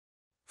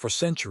For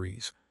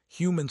centuries,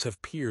 humans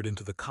have peered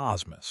into the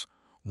cosmos,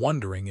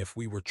 wondering if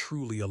we were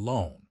truly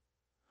alone.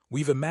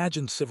 We've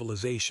imagined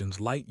civilizations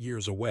light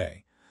years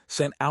away,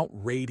 sent out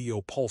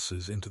radio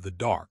pulses into the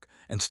dark,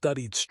 and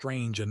studied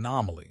strange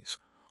anomalies,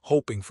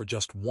 hoping for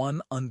just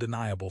one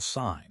undeniable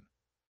sign.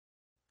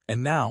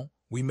 And now,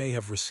 we may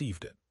have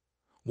received it.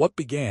 What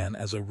began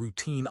as a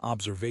routine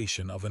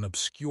observation of an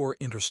obscure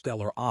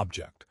interstellar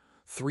object,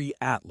 3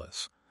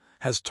 Atlas,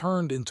 has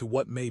turned into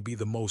what may be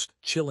the most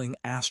chilling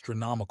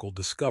astronomical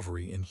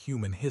discovery in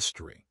human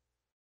history.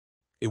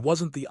 It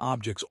wasn't the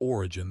object's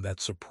origin that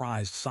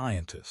surprised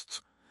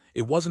scientists.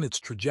 It wasn't its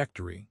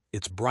trajectory,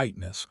 its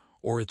brightness,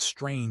 or its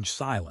strange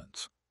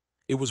silence.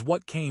 It was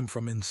what came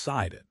from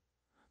inside it.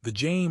 The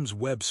James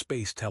Webb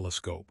Space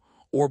Telescope,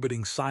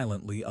 orbiting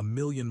silently 1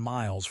 million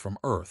miles from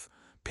Earth,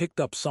 picked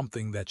up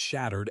something that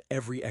shattered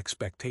every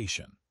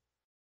expectation.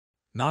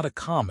 Not a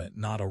comet,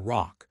 not a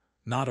rock,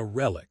 not a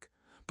relic,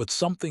 but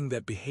something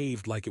that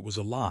behaved like it was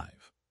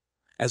alive.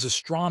 As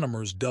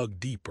astronomers dug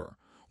deeper,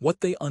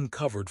 what they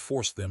uncovered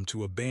forced them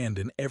to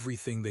abandon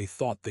everything they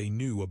thought they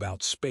knew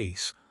about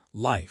space,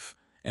 life,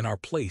 and our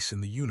place in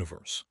the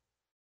universe.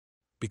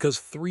 Because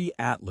 3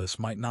 Atlas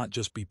might not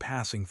just be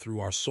passing through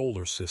our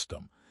solar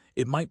system,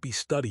 it might be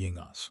studying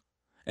us.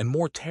 And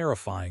more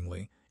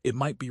terrifyingly, it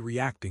might be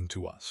reacting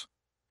to us.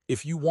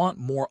 If you want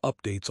more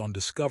updates on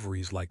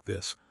discoveries like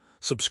this,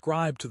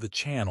 subscribe to the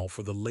channel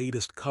for the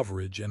latest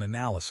coverage and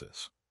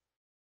analysis.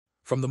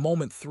 From the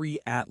moment 3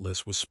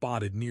 Atlas was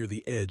spotted near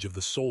the edge of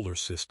the solar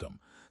system,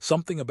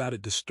 something about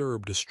it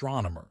disturbed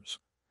astronomers.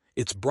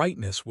 Its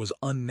brightness was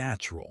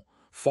unnatural,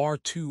 far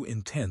too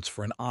intense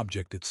for an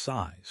object its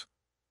size.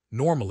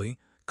 Normally,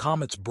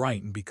 comets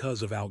brighten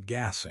because of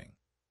outgassing.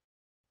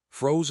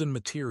 Frozen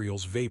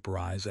materials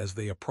vaporize as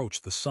they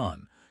approach the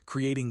sun,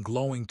 creating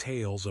glowing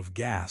tails of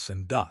gas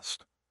and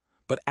dust.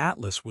 But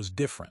Atlas was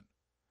different.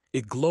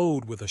 It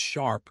glowed with a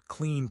sharp,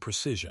 clean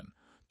precision,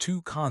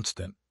 too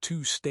constant,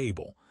 too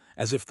stable,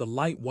 as if the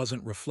light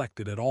wasn't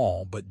reflected at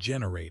all but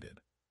generated.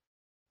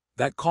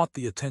 That caught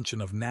the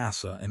attention of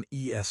NASA and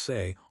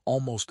ESA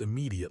almost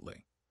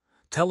immediately.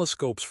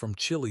 Telescopes from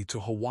Chile to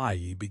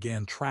Hawaii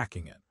began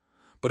tracking it,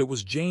 but it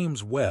was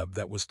James Webb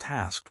that was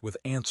tasked with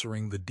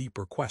answering the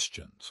deeper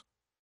questions.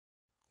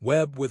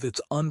 Webb, with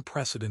its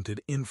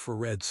unprecedented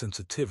infrared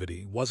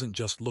sensitivity, wasn't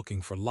just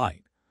looking for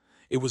light.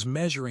 It was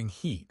measuring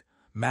heat,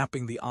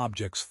 mapping the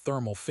object's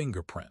thermal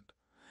fingerprint.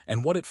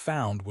 And what it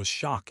found was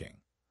shocking.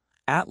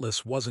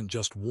 Atlas wasn't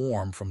just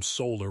warm from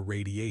solar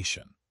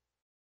radiation.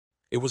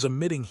 It was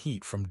emitting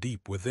heat from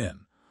deep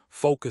within,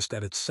 focused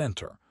at its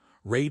center,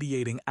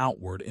 radiating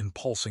outward in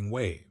pulsing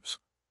waves.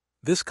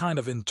 This kind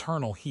of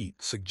internal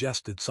heat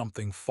suggested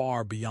something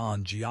far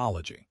beyond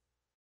geology.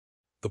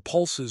 The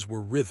pulses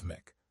were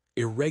rhythmic,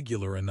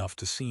 irregular enough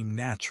to seem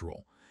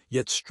natural,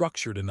 yet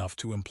structured enough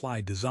to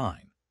imply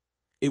design.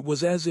 It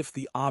was as if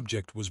the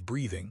object was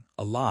breathing,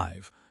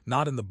 alive,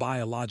 not in the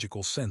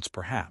biological sense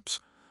perhaps,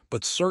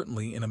 but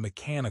certainly in a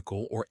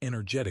mechanical or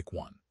energetic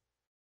one.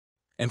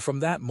 And from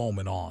that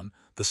moment on,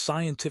 the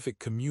scientific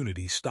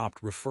community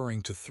stopped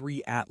referring to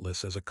 3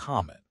 Atlas as a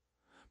comet.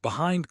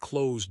 Behind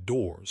closed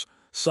doors,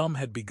 some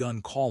had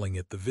begun calling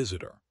it the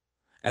Visitor.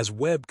 As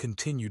Webb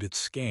continued its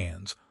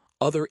scans,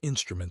 other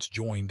instruments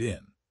joined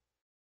in.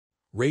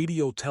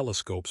 Radio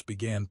telescopes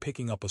began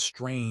picking up a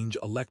strange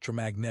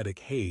electromagnetic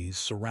haze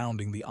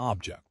surrounding the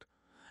object.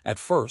 At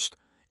first,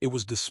 it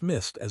was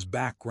dismissed as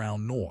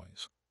background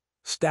noise.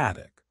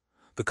 Static,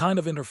 the kind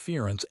of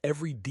interference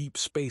every deep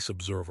space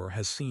observer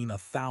has seen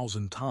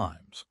 1,000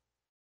 times.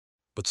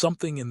 But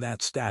something in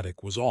that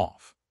static was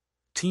off.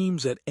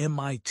 Teams at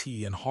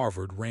MIT and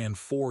Harvard ran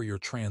Fourier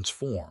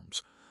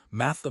transforms,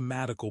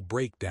 mathematical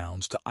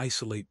breakdowns to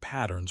isolate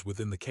patterns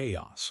within the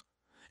chaos.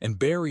 And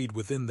buried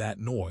within that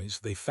noise,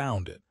 they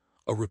found it,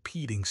 a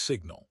repeating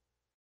signal.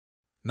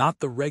 Not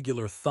the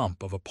regular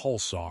thump of a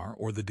pulsar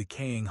or the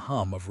decaying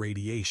hum of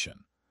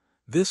radiation.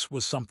 This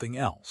was something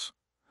else.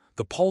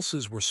 The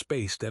pulses were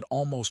spaced at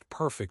almost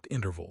perfect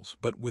intervals,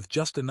 but with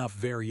just enough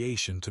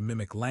variation to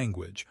mimic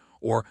language,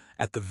 or,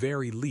 at the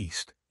very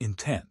least,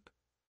 intent.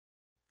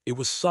 It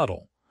was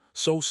subtle,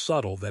 so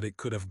subtle that it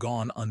could have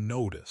gone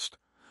unnoticed.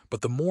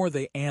 But the more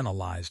they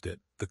analyzed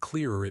it, the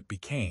clearer it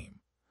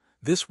became.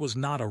 This was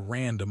not a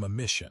random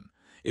emission.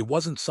 It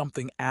wasn't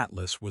something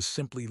Atlas was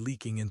simply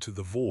leaking into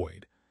the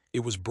void.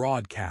 It was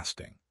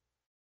broadcasting.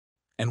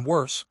 And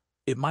worse,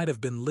 it might have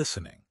been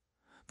listening.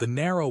 The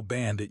narrow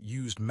band it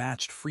used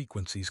matched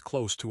frequencies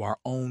close to our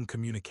own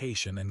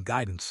communication and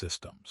guidance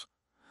systems.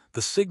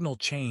 The signal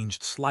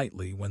changed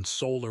slightly when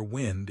solar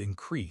wind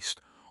increased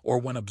or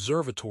when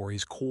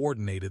observatories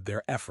coordinated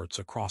their efforts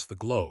across the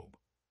globe.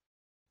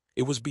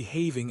 It was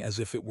behaving as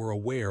if it were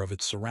aware of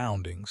its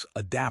surroundings,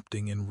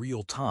 adapting in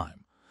real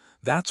time.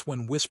 That's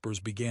when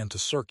whispers began to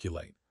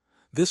circulate.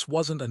 This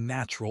wasn't a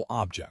natural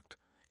object.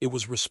 It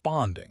was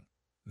responding.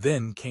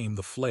 Then came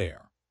the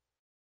flare.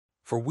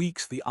 For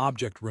weeks the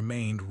object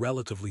remained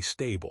relatively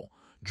stable,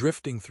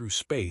 drifting through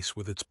space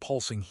with its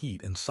pulsing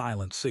heat and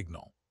silent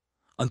signal.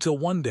 Until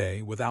one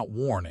day, without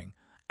warning,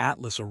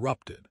 Atlas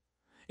erupted.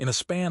 In a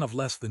span of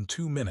less than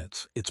 2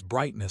 minutes, its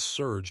brightness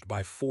surged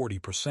by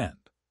 40%.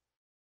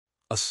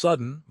 A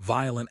sudden,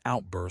 violent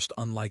outburst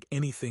unlike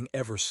anything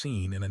ever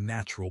seen in a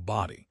natural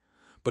body.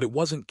 But it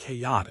wasn't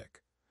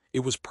chaotic.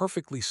 It was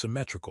perfectly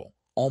symmetrical,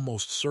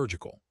 almost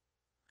surgical.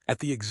 At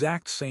the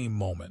exact same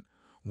moment,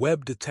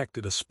 Webb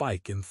detected a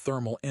spike in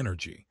thermal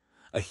energy,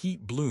 a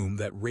heat bloom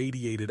that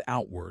radiated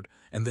outward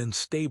and then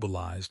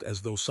stabilized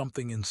as though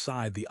something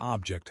inside the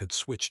object had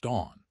switched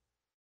on.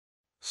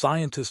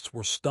 Scientists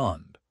were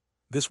stunned.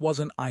 This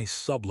wasn't ice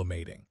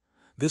sublimating.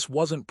 This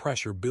wasn't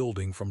pressure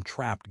building from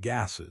trapped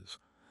gases.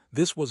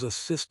 This was a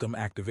system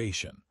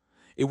activation.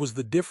 It was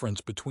the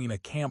difference between a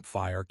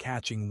campfire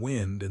catching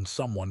wind and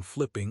someone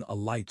flipping a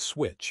light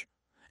switch.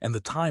 And the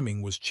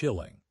timing was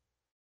chilling.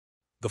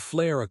 The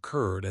flare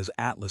occurred as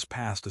Atlas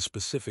passed a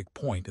specific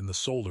point in the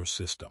solar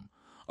system,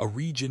 a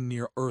region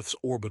near Earth's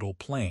orbital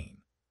plane.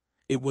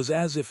 It was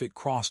as if it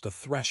crossed a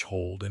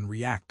threshold and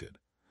reacted.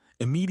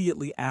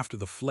 Immediately after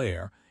the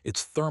flare,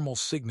 its thermal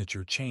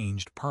signature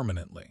changed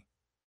permanently.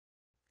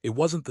 It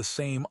wasn't the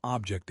same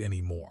object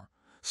anymore.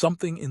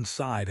 Something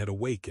inside had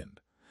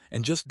awakened,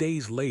 and just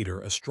days later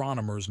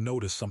astronomers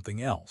noticed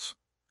something else.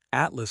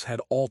 Atlas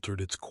had altered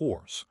its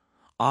course.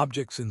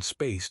 Objects in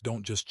space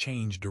don't just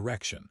change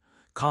direction.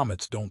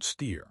 Comets don't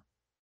steer.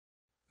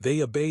 They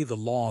obey the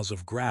laws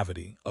of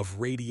gravity, of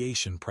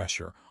radiation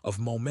pressure, of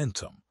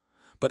momentum.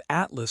 But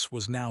Atlas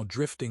was now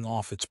drifting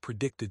off its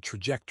predicted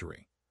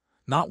trajectory.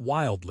 Not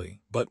wildly,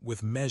 but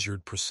with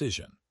measured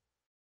precision.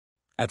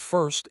 At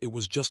first, it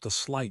was just a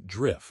slight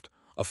drift,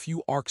 a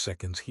few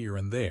arcseconds here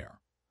and there.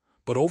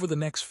 But over the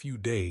next few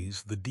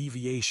days, the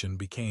deviation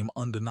became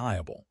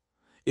undeniable.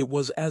 It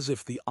was as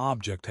if the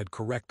object had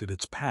corrected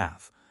its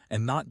path,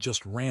 and not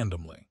just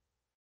randomly.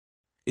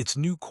 Its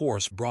new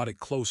course brought it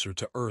closer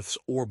to Earth's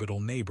orbital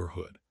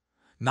neighborhood.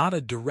 Not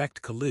a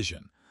direct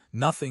collision,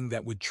 nothing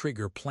that would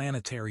trigger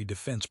planetary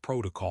defense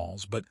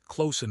protocols, but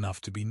close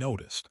enough to be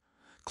noticed,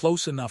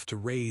 close enough to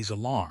raise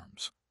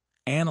alarms.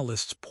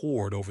 Analysts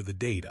pored over the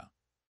data.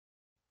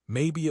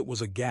 Maybe it was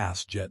a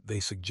gas jet, they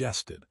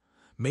suggested.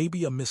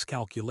 Maybe a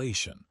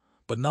miscalculation,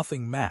 but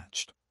nothing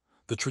matched.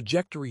 The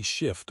trajectory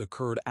shift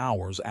occurred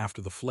hours after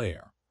the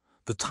flare.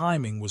 The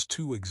timing was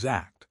too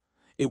exact.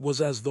 It was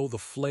as though the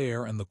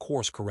flare and the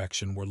course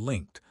correction were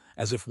linked,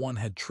 as if one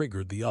had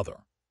triggered the other.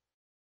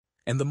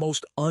 And the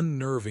most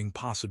unnerving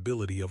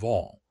possibility of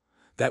all,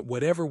 that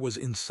whatever was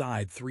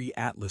inside 3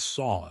 Atlas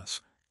saw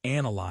us,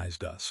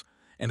 analyzed us,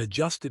 and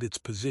adjusted its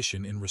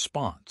position in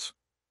response.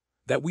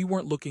 That we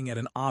weren't looking at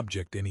an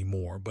object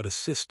anymore, but a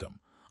system,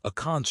 a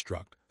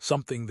construct,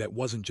 something that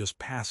wasn't just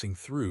passing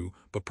through,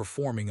 but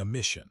performing a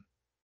mission.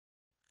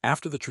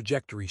 After the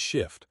trajectory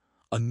shift,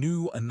 a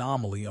new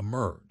anomaly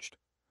emerged.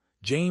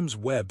 James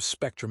Webb's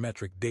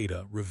spectrometric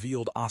data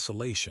revealed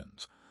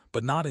oscillations,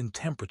 but not in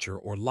temperature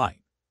or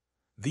light.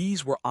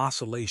 These were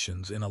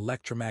oscillations in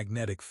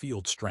electromagnetic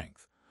field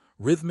strength,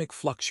 rhythmic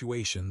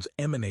fluctuations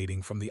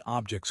emanating from the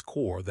object's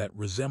core that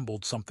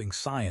resembled something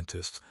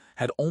scientists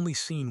had only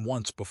seen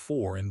once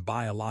before in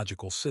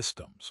biological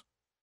systems.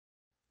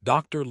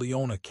 Dr.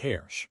 Leona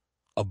Kersh,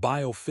 a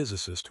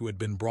biophysicist who had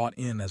been brought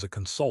in as a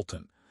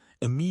consultant,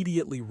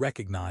 immediately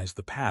recognized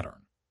the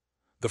pattern.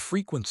 The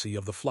frequency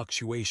of the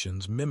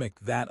fluctuations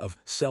mimicked that of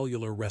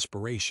cellular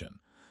respiration,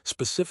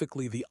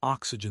 specifically the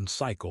oxygen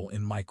cycle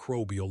in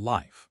microbial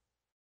life.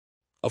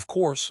 Of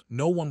course,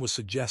 no one was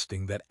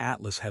suggesting that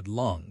Atlas had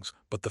lungs,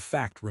 but the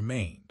fact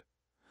remained.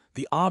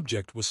 The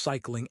object was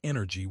cycling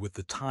energy with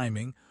the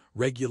timing,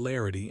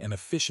 regularity, and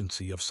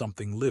efficiency of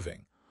something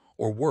living,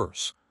 or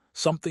worse,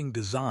 something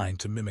designed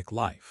to mimic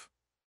life.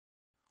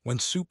 When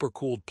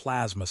supercooled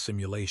plasma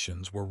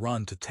simulations were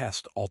run to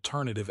test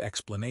alternative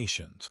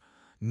explanations,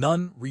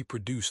 none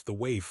reproduced the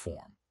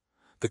waveform.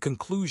 The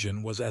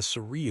conclusion was as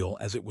surreal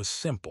as it was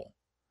simple.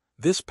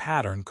 This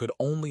pattern could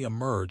only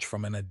emerge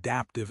from an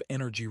adaptive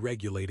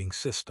energy-regulating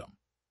system.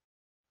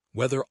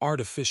 Whether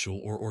artificial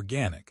or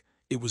organic,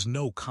 it was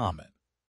no comet.